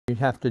You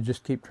have to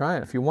just keep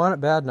trying. If you want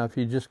it bad enough,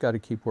 you just got to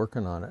keep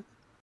working on it.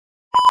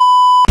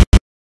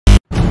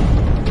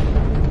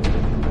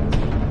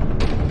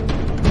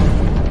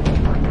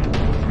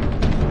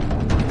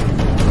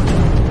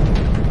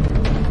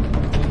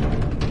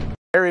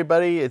 Hey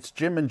everybody, it's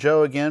Jim and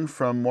Joe again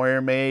from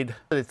Moyer Made.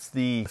 It's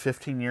the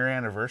 15-year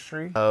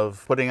anniversary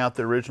of putting out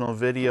the original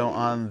video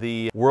on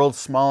the world's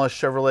smallest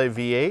Chevrolet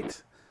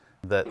V8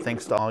 that,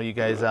 thanks to all you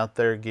guys out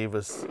there, gave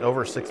us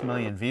over 6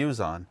 million views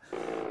on.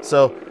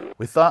 So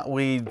we thought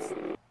we'd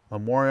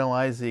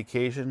memorialize the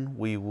occasion.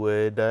 We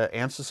would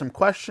answer some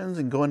questions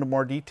and go into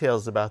more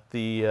details about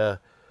the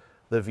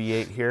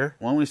V8 here.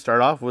 Why don't we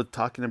start off with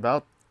talking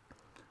about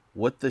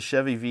what the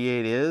Chevy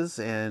V8 is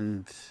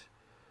and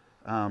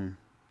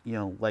you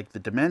know, like the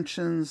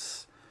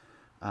dimensions,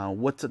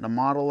 what's it a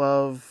model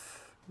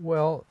of?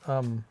 Well,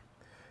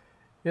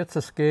 it's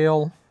a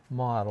scale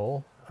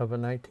model of a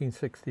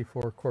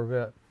 1964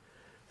 Corvette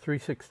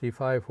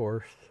 365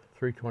 horse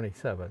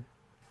 327.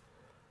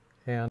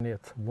 And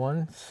it's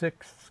 1/6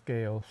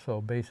 scale, so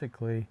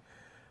basically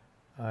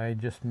I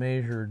just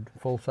measured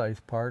full-size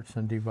parts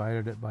and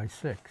divided it by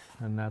 6,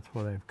 and that's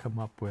what I've come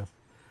up with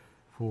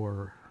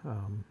for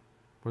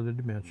the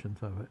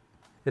dimensions of it.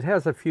 It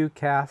has a few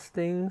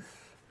castings.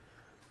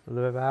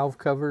 The valve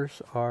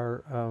covers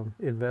are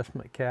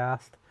investment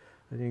cast,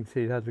 and you can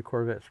see it has a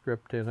Corvette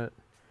script in it.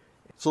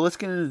 So let's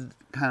get into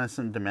kind of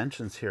some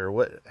dimensions here.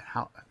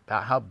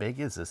 How big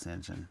is this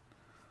engine?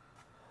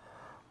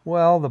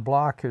 Well, the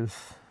block is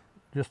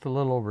just a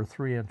little over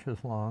 3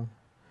 inches long,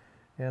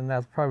 and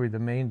that's probably the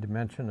main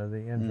dimension of the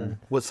engine.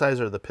 What size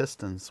are the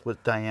pistons?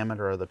 What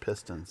diameter are the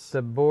pistons?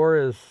 The bore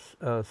is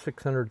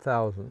 600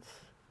 thousandths,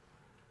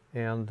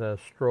 and the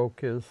stroke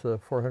is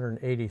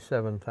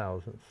 487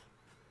 thousandths.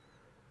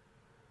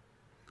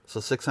 So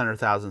 600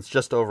 thousandths,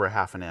 just over a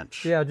 ½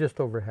 inch. Yeah, just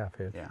over a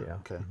 ½ inch. Yeah. Yeah.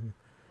 Okay. Mm-hmm.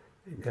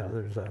 Yeah,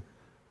 there's a.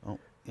 Oh,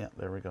 yeah.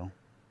 There we go.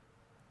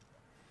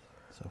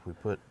 So if we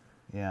put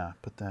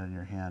that in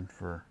your hand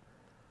for.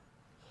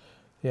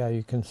 Yeah,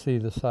 you can see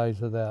the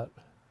size of that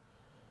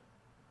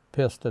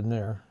piston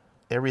there.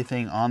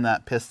 Everything on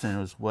that piston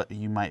is what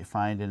you might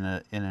find in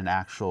an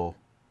actual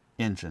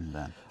engine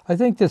then. I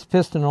think this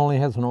piston only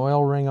has an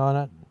oil ring on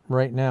it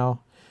right now,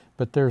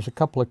 but there's a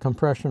couple of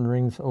compression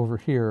rings over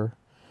here.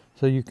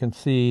 So you can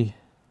see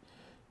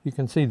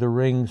the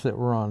rings that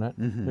were on it.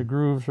 Mm-hmm. The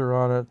grooves are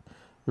on it.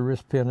 The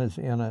wrist pin is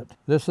in it.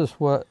 This is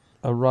what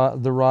the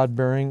rod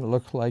bearing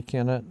looks like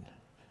in it.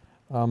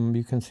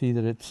 You can see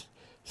that it's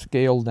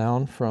scaled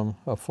down from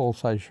a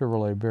full-size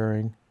Chevrolet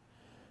bearing,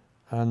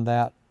 and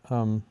that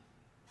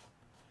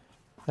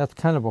that's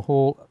kind of a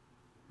whole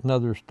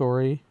another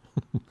story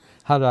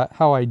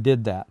how I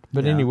did that.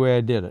 But yeah. Anyway,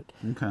 I did it.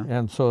 Okay.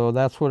 And so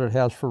that's what it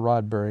has for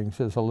rod bearings,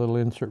 is a little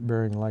insert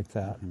bearing like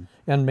that. Mm-hmm.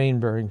 And main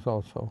bearings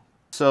also.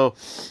 So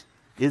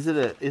is it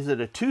a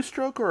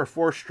 2-stroke or a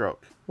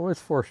 4-stroke? Oh,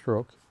 it's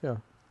 4-stroke, yeah.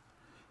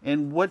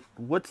 And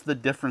what's the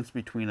difference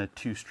between a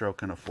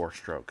 2-stroke and a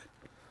 4-stroke?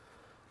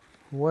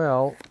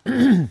 Well,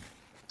 a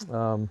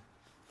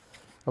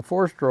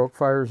 4-stroke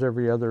fires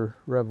every other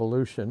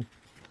revolution,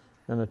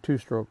 and a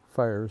 2-stroke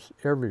fires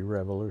every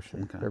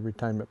revolution, okay, every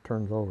time it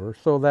turns over.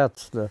 So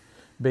that's the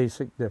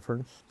basic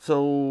difference.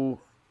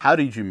 So how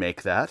did you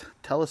make that?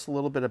 Tell us a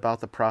little bit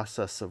about the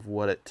process of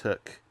what it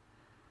took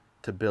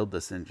to build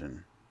this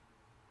engine.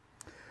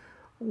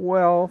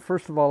 Well,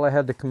 first of all, I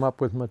had to come up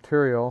with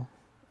material.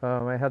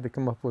 I had to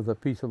come up with a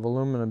piece of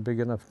aluminum big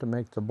enough to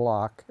make the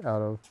block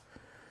out of,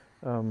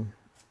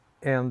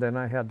 and then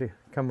I had to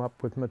come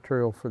up with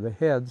material for the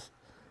heads.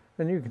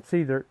 And you can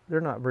see they're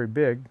not very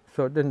big,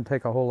 so it didn't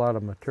take a whole lot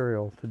of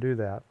material to do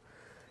that.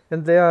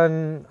 And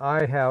then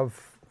I have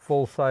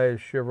full-size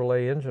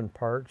Chevrolet engine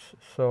parts,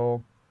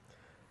 so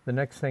the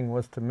next thing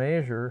was to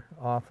measure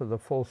off of the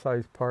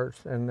full-size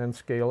parts and then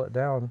scale it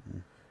down,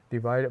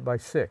 divide it by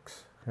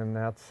 6, and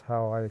that's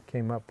how I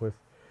came up with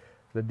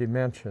the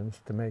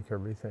dimensions to make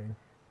everything.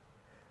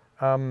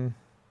 Other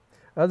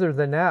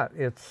than that,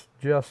 it's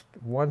just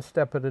one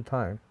step at a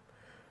time.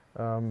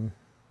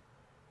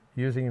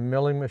 Using a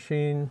milling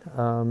machine,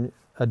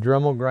 a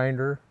Dremel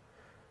grinder.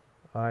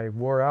 I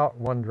wore out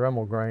one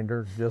Dremel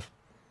grinder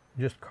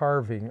just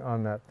carving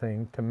on that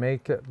thing to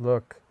make it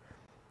look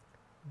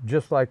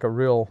just like a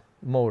real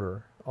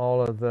motor.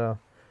 All of the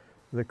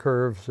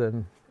curves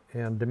and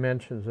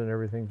dimensions and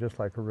everything just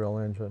like a real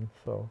engine.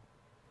 So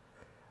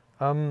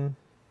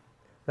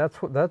that's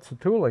the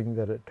tooling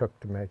that it took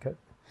to make it.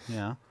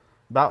 Yeah.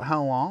 About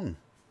how long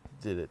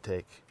did it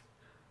take?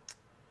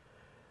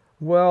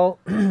 Well,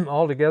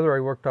 altogether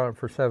I worked on it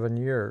for 7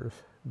 years,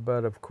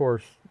 but of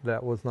course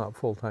that was not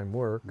full-time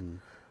work.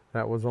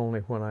 That was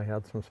only when I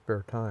had some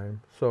spare time.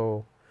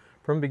 So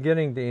from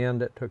beginning to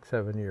end it took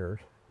 7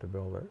 years to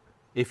build it.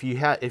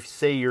 If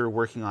say you're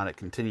working on it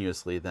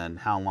continuously, then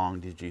how long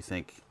did you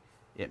think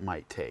it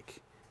might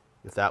take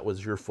if that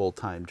was your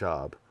full-time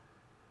job?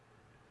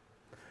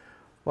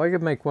 Well, I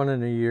could make one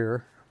in a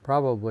year,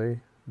 probably,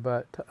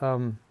 but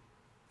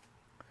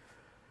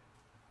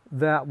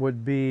that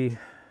would be,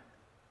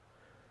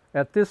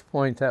 at this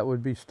point, that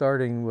would be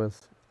starting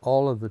with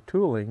all of the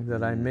tooling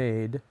that I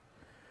made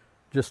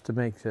just to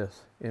make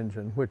this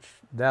engine, which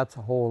that's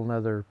a whole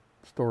nother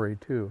story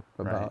too,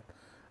 about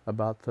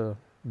the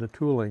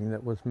tooling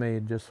that was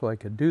made just so I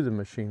could do the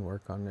machine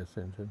work on this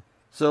engine.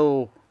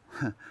 So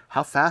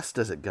how fast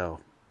does it go?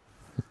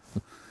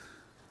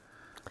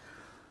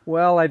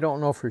 Well, I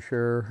don't know for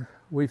sure.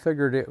 We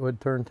figured it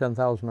would turn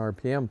 10,000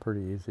 RPM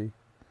pretty easy.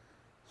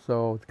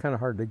 So it's kind of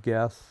hard to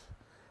guess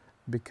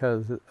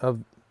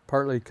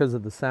partly because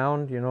of the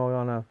sound. You know,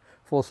 on a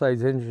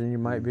full-size engine you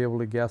might be able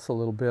to guess a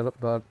little bit,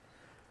 but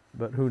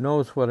who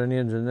knows what an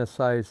engine this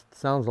size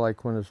sounds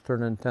like when it's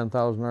turning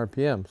 10,000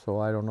 RPM, so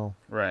I don't know.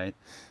 Right.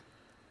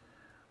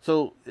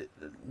 So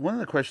one of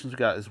the questions we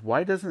got is,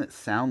 why doesn't it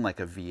sound like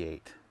a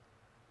V8?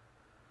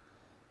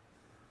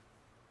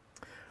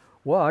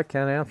 Well, I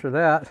can't answer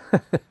that.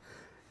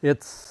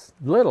 It's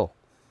little.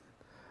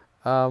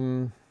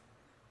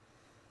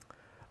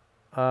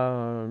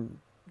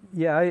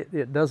 Yeah,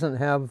 it doesn't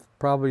have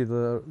probably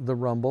the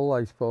rumble,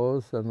 I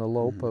suppose, and the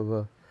lope of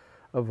a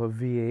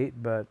V8,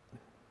 but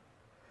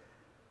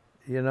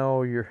you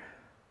know, you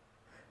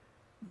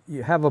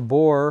have a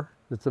bore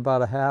that's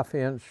about a 1/2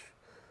 inch,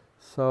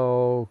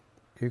 so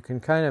you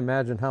can kind of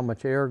imagine how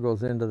much air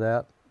goes into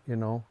that, you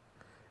know,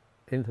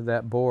 into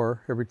that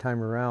bore every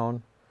time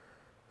around.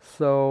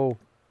 So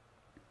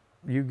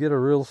you get a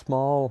real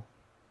small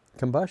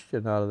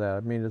combustion out of that. I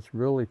mean, it's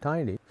really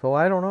tiny. So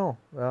I don't know.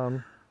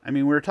 I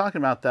mean, we were talking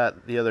about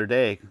that the other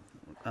day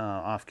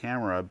off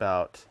camera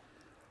about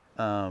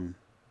the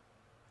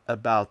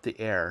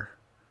air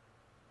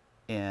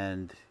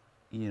and,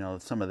 you know,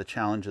 some of the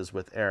challenges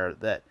with air,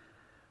 that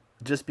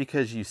just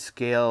because you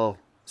scale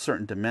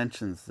certain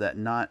dimensions, that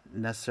not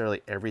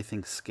necessarily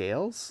everything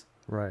scales.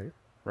 Right.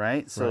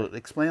 Right? So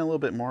explain a little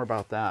bit more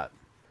about that.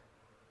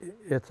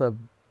 It's a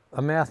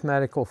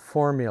mathematical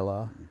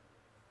formula.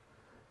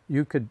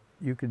 You could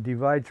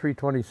divide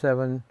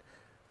 327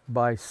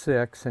 by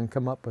 6 and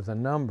come up with a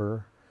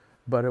number,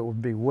 but it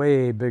would be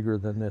way bigger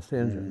than this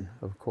engine,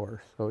 of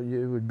course. So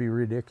it would be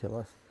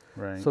ridiculous.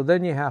 Right. So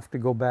then you have to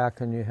go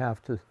back and you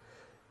have to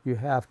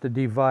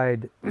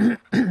divide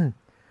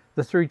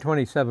the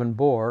 327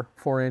 bore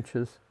 4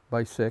 inches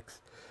by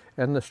 6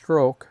 and the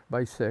stroke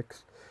by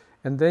 6,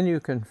 and then you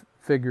can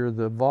figure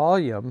the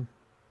volume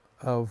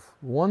of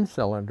one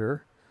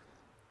cylinder,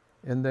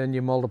 and then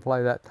you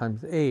multiply that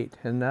times 8,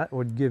 and that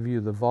would give you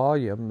the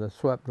volume, the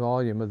swept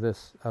volume of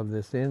this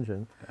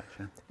engine.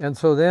 Gotcha. And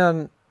so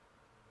then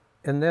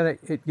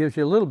it gives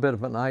you a little bit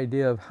of an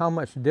idea of how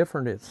much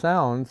different it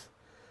sounds,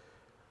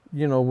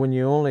 you know, when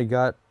you only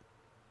got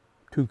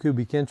 2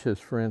 cubic inches,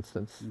 for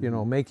instance, you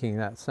know, making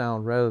that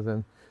sound, rather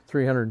than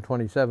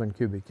 327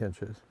 cubic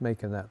inches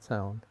making that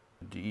sound.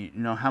 Do you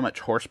know how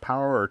much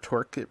horsepower or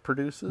torque it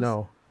produces?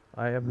 No,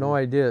 I have no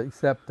idea,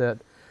 except that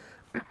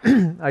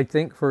I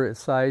think for its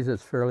size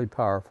it's fairly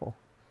powerful,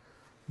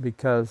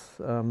 because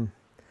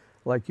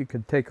like you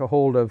could take a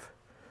hold of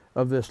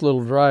this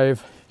little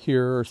drive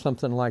here or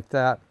something like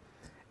that,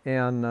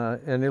 and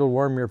it'll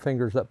warm your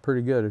fingers up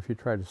pretty good if you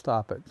try to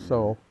stop it.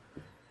 So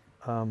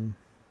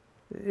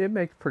it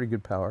makes pretty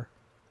good power.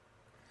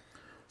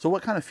 So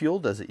what kind of fuel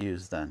does it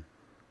use then?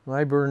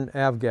 I burn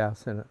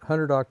avgas in it,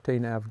 100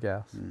 octane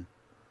avgas.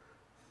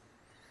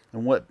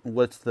 And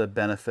what's the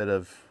benefit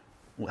of,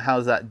 how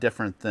is that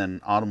different than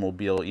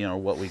automobile, you know,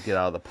 what we get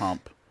out of the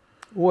pump?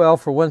 Well,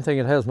 for one thing,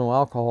 it has no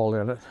alcohol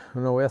in it,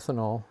 no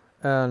ethanol.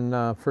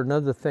 And for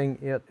another thing,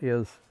 it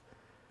has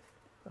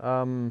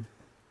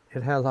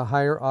a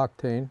higher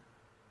octane,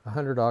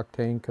 100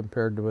 octane,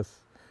 compared to with,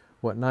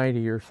 what,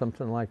 90 or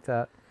something like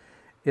that.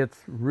 It's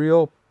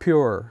real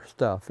pure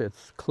stuff.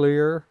 It's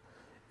clear.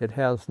 It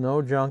has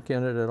no junk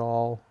in it at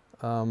all.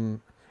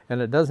 And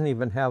it doesn't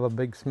even have a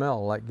big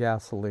smell like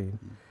gasoline.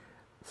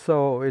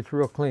 So it's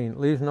real clean. It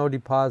leaves no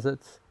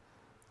deposits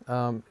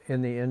in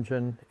the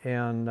engine,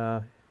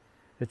 and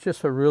it's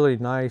just a really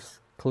nice,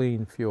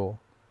 clean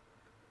fuel.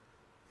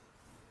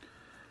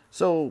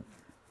 So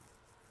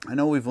I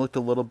know we've looked a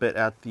little bit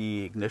at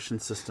the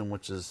ignition system,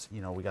 which is,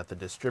 you know, we got the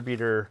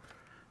distributor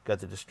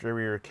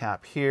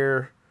cap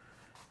here,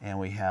 and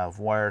we have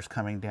wires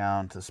coming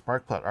down to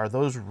spark plug. Are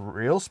those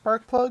real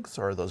spark plugs,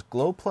 or are those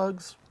glow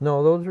plugs?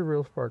 No, those are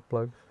real spark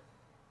plugs.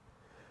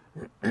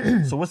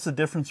 So what's the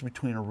difference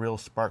between a real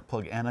spark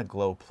plug and a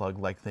glow plug,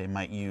 like they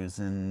might use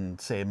in,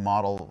 say, a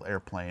model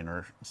airplane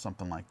or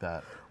something like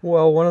that?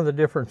 Well, one of the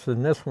differences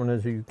in this one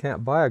is you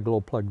can't buy a glow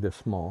plug this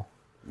small.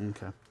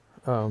 Okay.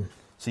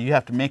 So you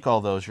have to make all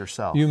those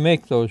yourself? You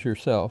make those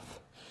yourself.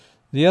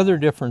 The other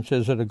difference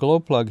is that a glow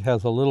plug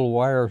has a little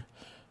wire,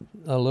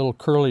 a little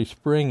curly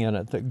spring in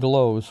it that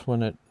glows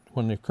when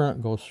the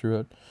current goes through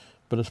it.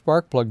 But a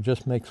spark plug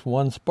just makes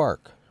one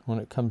spark when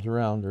it comes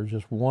around. There's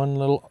just one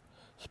little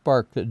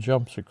spark that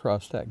jumps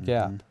across that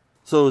gap.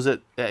 So is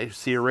it, you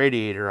see a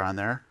radiator on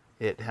there.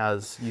 It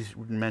has, you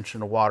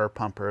mentioned a water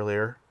pump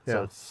earlier. Yeah.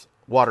 So it's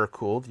water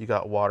cooled. You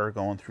got water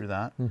going through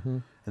that.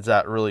 Does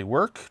that really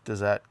work?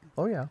 Does that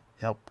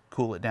help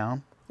cool it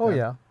down?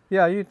 Yeah.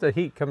 The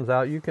heat comes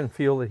out. You can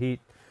feel the heat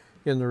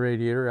in the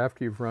radiator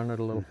after you've run it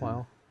a little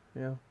while.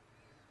 Yeah.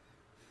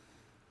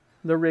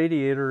 The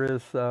radiator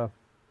is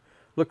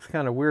looks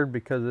kind of weird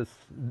because it's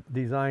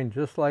designed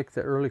just like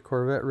the early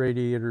Corvette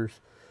radiators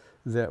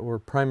that were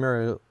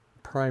primarily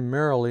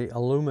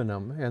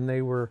aluminum, and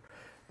they were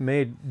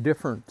made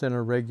different than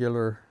a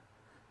regular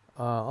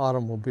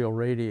automobile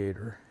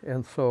radiator.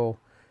 And so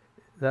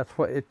that's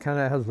what it kind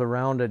of has, the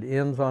rounded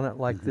ends on it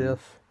like this,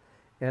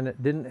 and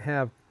it didn't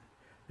have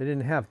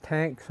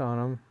tanks on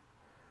them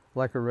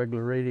like a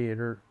regular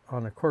radiator.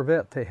 On a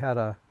Corvette they had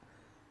a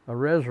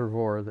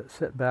reservoir that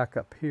sit back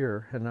up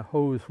here, and the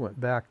hose went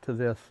back to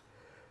this,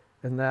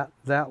 and that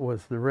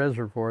was the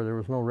reservoir. There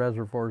was no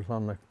reservoirs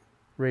on the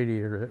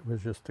radiator, it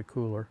was just a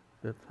cooler.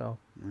 That's how.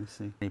 I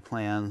see. Any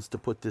plans to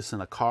put this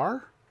in a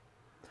car?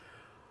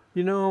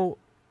 You know,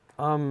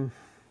 I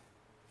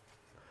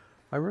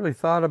really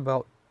thought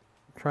about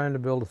trying to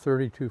build a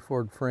 32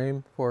 Ford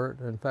frame for it.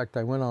 In fact,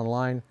 I went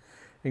online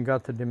and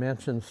got the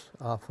dimensions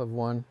off of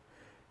one,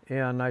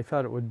 and I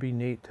thought it would be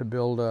neat to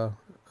build a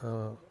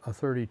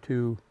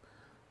 32,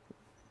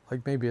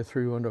 like maybe a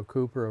 3-window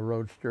coupe or a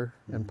roadster,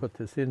 and put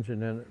this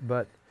engine in it.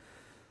 But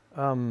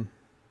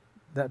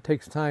that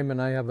takes time,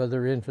 and I have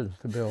other engines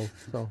to build.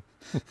 So.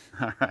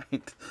 All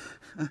right.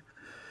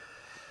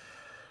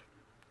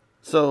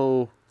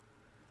 So,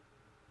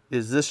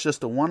 is this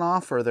just a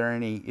one-off, or is there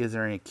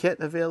any kit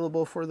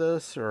available for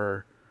this,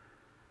 or?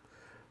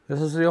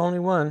 This is the only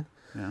one.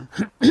 Yeah.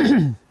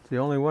 It's the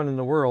only one in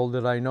the world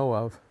that I know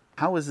of.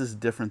 How is this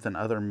different than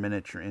other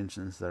miniature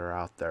engines that are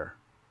out there?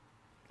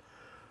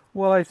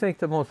 Well, I think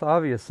the most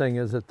obvious thing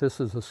is that this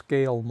is a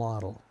scale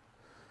model,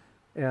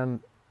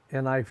 and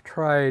I've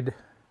tried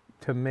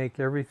to make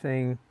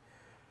everything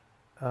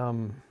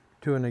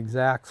to an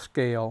exact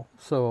scale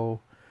so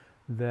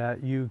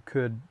that you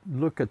could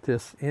look at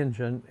this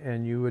engine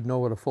and you would know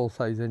what a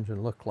full-size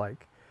engine looked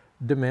like,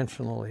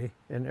 dimensionally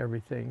and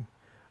everything.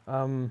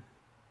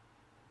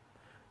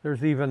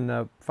 There's even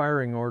the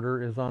firing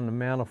order is on the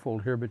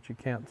manifold here, but you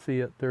can't see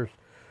it. There's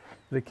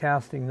the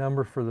casting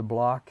number for the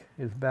block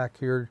is back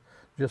here,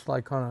 just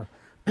like on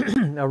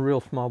a real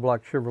small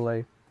block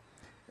Chevrolet.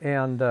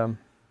 And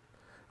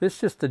it's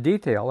just a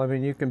detail. I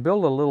mean, you can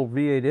build a little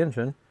V8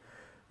 engine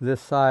this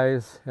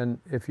size, and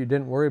if you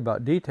didn't worry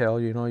about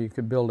detail, you know, you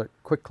could build it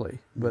quickly.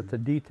 But the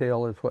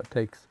detail is what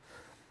takes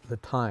the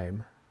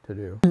time to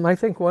do. I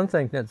think one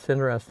thing that's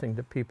interesting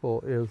to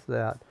people is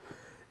that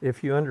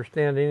if you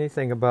understand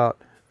anything about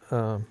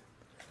an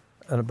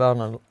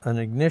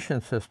ignition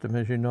system,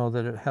 as you know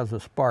that it has a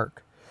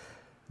spark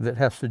that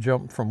has to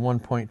jump from one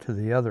point to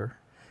the other.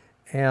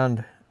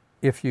 And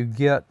if you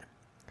get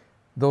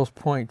those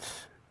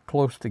points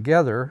close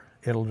together,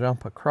 it'll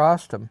jump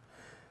across them.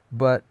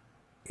 But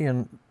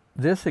in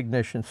this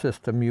ignition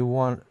system,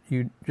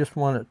 you just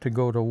want it to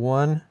go to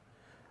one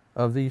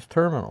of these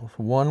terminals,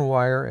 one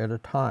wire at a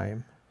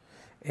time.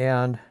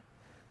 And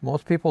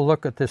most people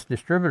look at this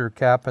distributor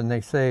cap and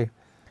they say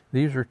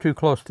these are too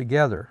close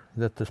together,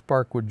 that the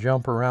spark would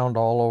jump around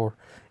all over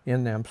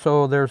in them.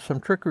 So there's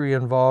some trickery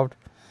involved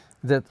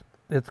that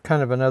it's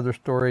kind of another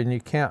story, and you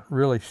can't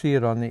really see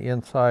it on the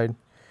inside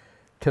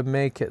to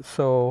make it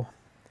so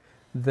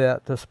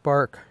that the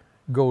spark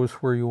goes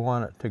where you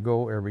want it to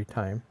go every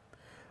time.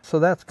 So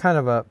that's kind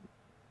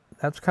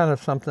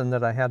of something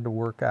that I had to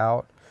work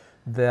out,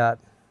 that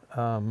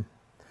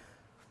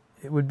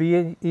it would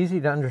be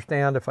easy to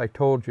understand if I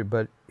told you,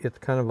 but it's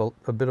kind of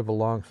a bit of a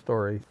long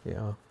story.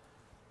 Yeah.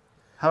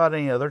 How about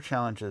any other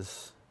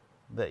challenges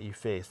that you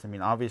faced? I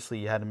mean, obviously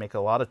you had to make a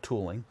lot of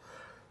tooling.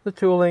 The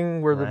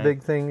tooling were the Right.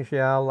 big things,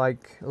 yeah.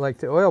 Like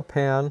the oil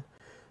pan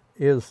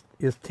is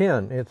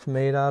tin. It's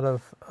made out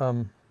of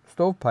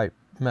stovepipe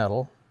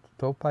metal,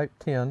 stovepipe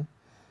tin,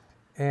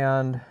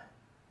 and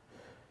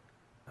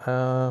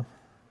I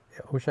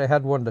wish I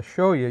had one to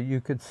show you.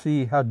 You could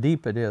see how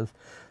deep it is.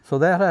 So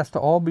that has to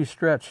all be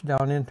stretched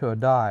down into a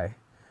die,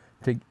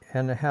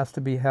 and it has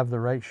to have the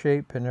right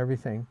shape and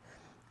everything.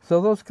 So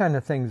those kind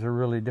of things are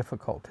really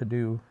difficult to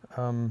do.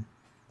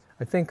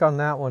 I think on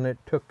that one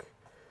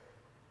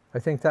I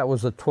think that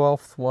was the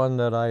 12th one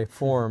that I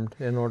formed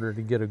in order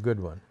to get a good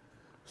one.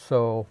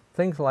 So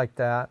things like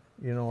that,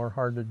 you know, are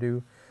hard to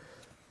do.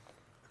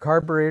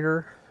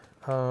 Carburetor,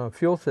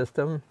 fuel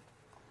system,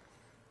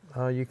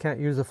 you can't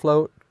use a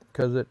float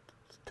because it's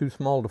too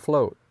small to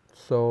float.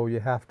 So you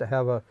have to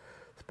have a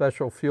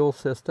special fuel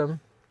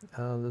system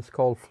that's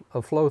called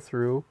a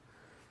flow-through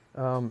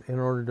in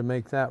order to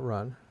make that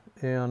run.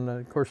 And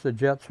of course the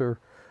jets are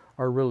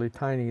really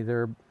tiny.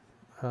 They're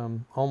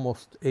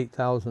almost 8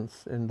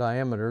 thousandths in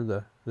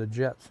diameter, the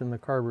jets in the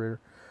carburetor.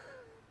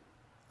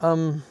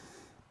 You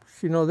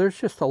know, there's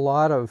just a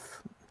lot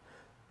of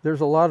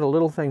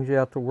little things you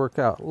have to work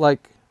out,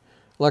 like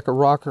a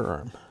rocker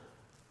arm.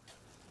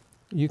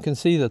 You can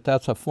see that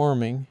that's a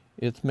forming.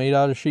 It's made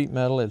out of sheet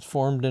metal. It's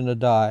formed in a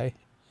die.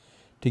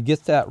 To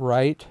get that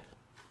right,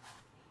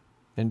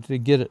 and to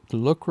get it to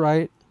look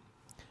right,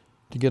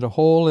 to get a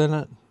hole in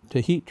it,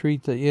 to heat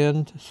treat the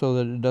end so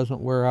that it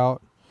doesn't wear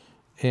out,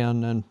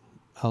 and then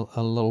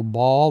a little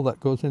ball that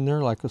goes in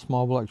there like a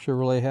small block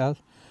Chevrolet has.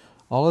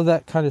 All of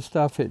that kind of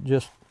stuff, it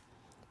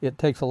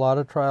takes a lot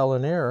of trial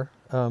and error.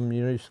 You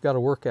know, you just got to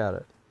work at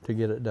it to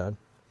get it done.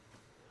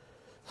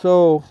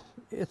 So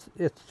it's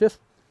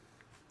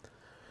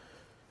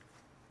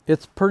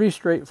pretty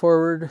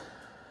straightforward,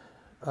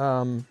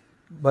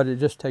 but it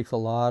just takes a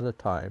lot of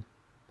time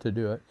to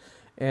do it,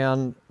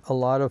 and a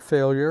lot of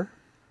failure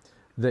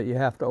that you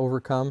have to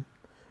overcome,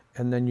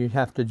 and then you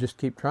have to just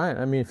keep trying.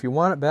 I mean, if you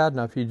want it bad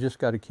enough, you just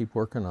got to keep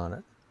working on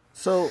it.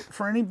 So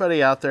for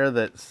anybody out there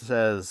that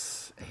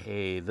says,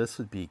 hey, this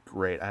would be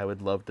great, I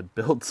would love to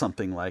build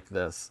something like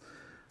this,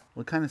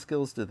 what kind of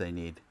skills do they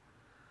need?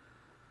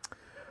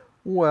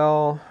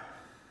 Well,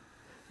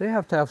 they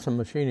have to have some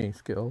machining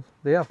skills.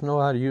 They have to know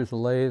how to use a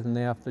lathe, and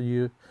they have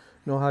to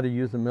know how to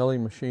use a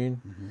milling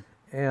machine. Mm-hmm.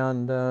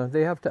 And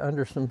they have to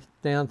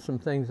understand some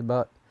things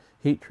about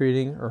heat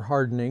treating or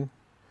hardening.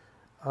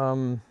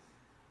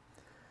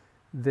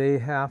 They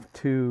have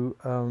to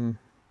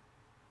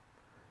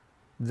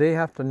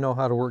know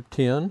how to work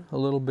tin a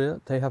little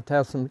bit. They have to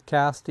have some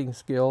casting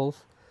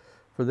skills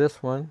for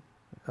this one.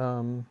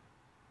 The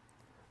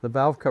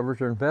valve covers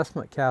are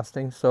investment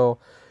casting, so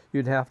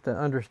you'd have to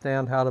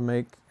understand how to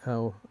make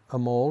a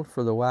mold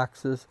for the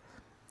waxes,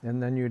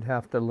 and then you'd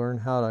have to learn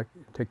how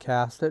to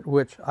cast it,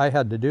 which I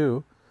had to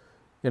do.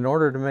 In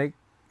order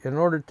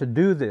to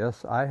do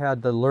this, I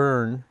had to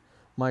learn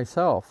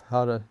myself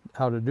how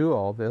to do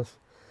all this,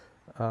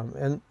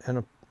 and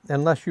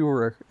unless you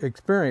were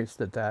experienced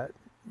at that,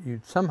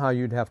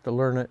 you'd have to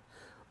learn it,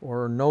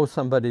 or know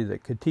somebody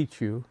that could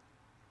teach you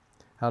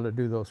how to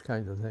do those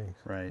kinds of things.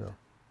 Right. So.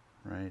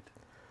 Right.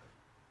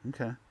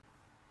 Okay.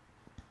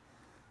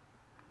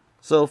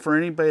 So for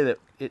anybody that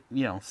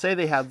say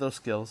they have those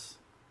skills,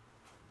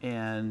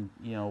 and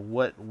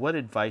what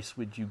advice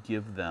would you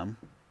give them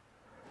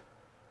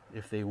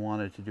if they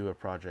wanted to do a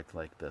project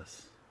like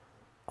this?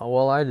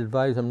 Well, I'd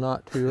advise them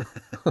not to.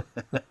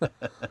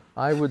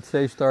 I would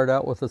say start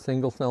out with a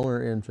single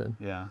cylinder engine.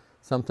 Yeah.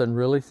 Something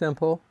really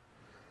simple.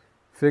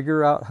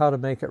 Figure out how to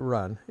make it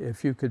run.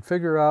 If you could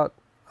figure out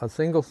a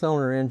single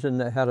cylinder engine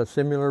that had a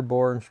similar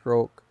bore and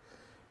stroke,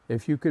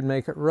 if you could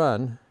make it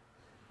run,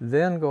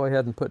 then go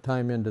ahead and put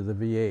time into the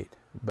V8.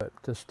 But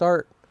to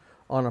start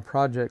on a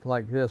project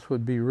like this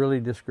would be really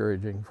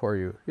discouraging for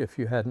you if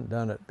you hadn't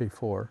done it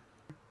before.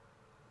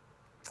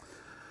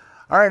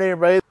 All right,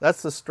 everybody,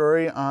 that's the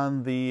story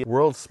on the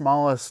world's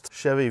smallest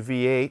Chevy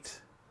V8.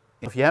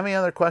 If you have any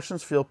other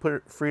questions, feel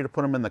free to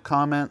put them in the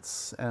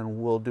comments,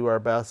 and we'll do our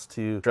best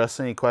to address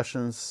any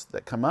questions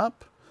that come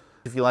up.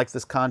 If you like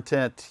this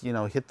content,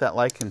 hit that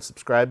like and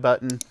subscribe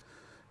button.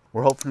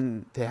 We're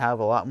hoping to have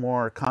a lot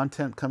more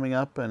content coming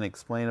up and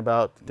explain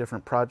about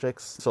different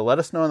projects. So let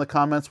us know in the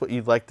comments what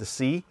you'd like to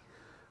see,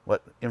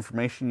 what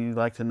information you'd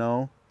like to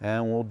know,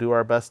 and we'll do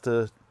our best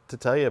to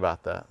tell you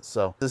about that.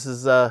 So this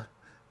is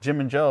Jim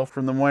and Joe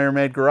from the Moyer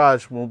Made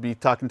Garage. We'll be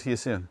talking to you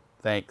soon.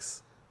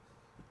 Thanks.